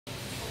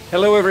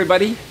Hello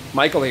everybody,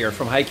 Michael here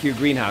from HiQ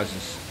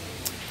Greenhouses.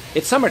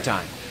 It's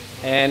summertime,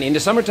 and in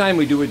the summertime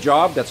we do a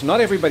job that's not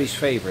everybody's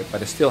favorite,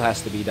 but it still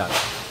has to be done.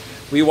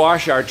 We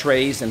wash our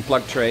trays and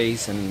plug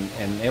trays and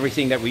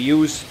everything that we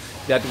use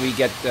that we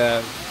get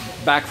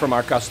back from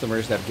our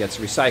customers that gets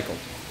recycled.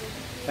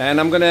 And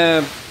I'm going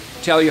to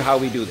tell you how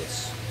we do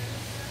this.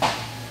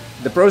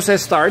 The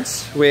process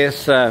starts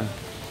with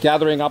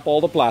gathering up all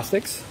the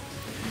plastics,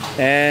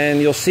 and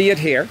you'll see it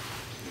here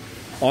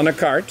on a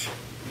cart.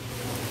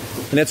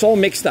 And it's all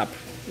mixed up.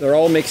 They're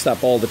all mixed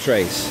up, all the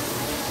trays.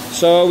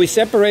 So we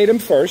separate them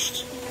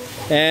first,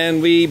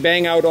 and we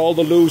bang out all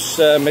the loose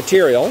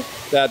material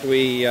that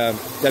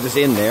is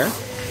in there,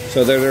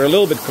 so that they're a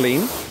little bit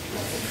clean.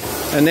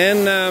 And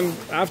then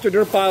after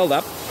they're piled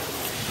up,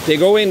 they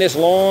go in this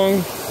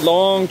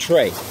long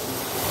tray.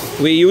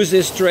 We use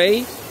this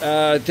tray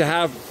to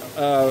have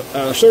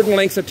a certain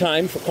length of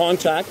time for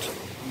contact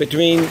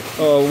between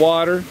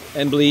water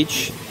and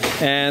bleach,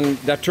 and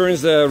that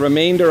turns the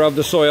remainder of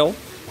the soil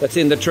that's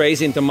in the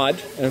trays into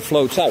mud and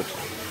floats out.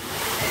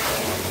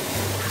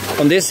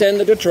 On this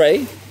end of the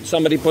tray,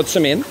 somebody puts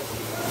them in,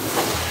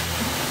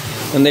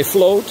 and they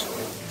float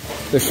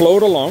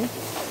along.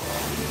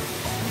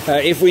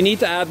 If we need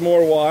to add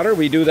more water,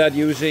 we do that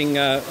using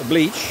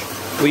bleach.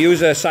 We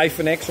use a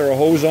Siphon-X or a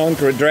hose on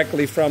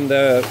directly from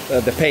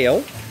the pail,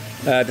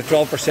 the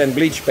 12%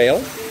 bleach pail.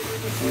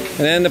 And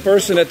then the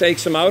person that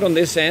takes them out on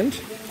this end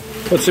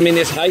puts them in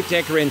this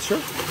high-tech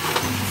rinser,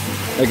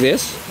 like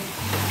this,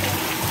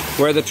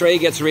 where the tray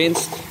gets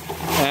rinsed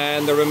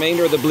and the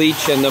remainder of the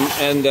bleach and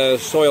the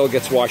soil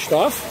gets washed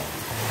off.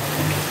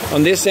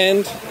 On this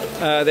end,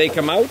 they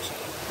come out.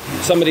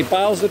 Somebody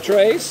piles the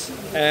trays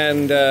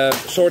and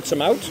sorts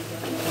them out,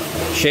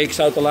 shakes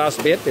out the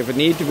last bit if it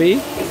need to be.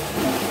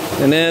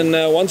 And then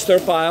once they're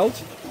piled,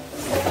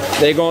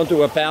 they go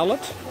onto a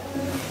pallet.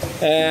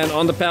 And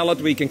on the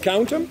pallet we can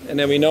count them, and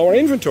then we know our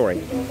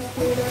inventory.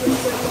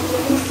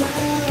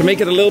 To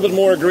make it a little bit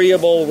more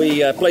agreeable,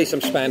 we play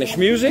some Spanish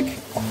music,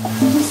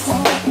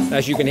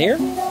 as you can hear.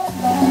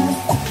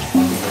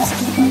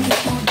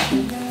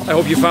 I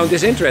hope you found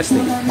this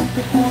interesting.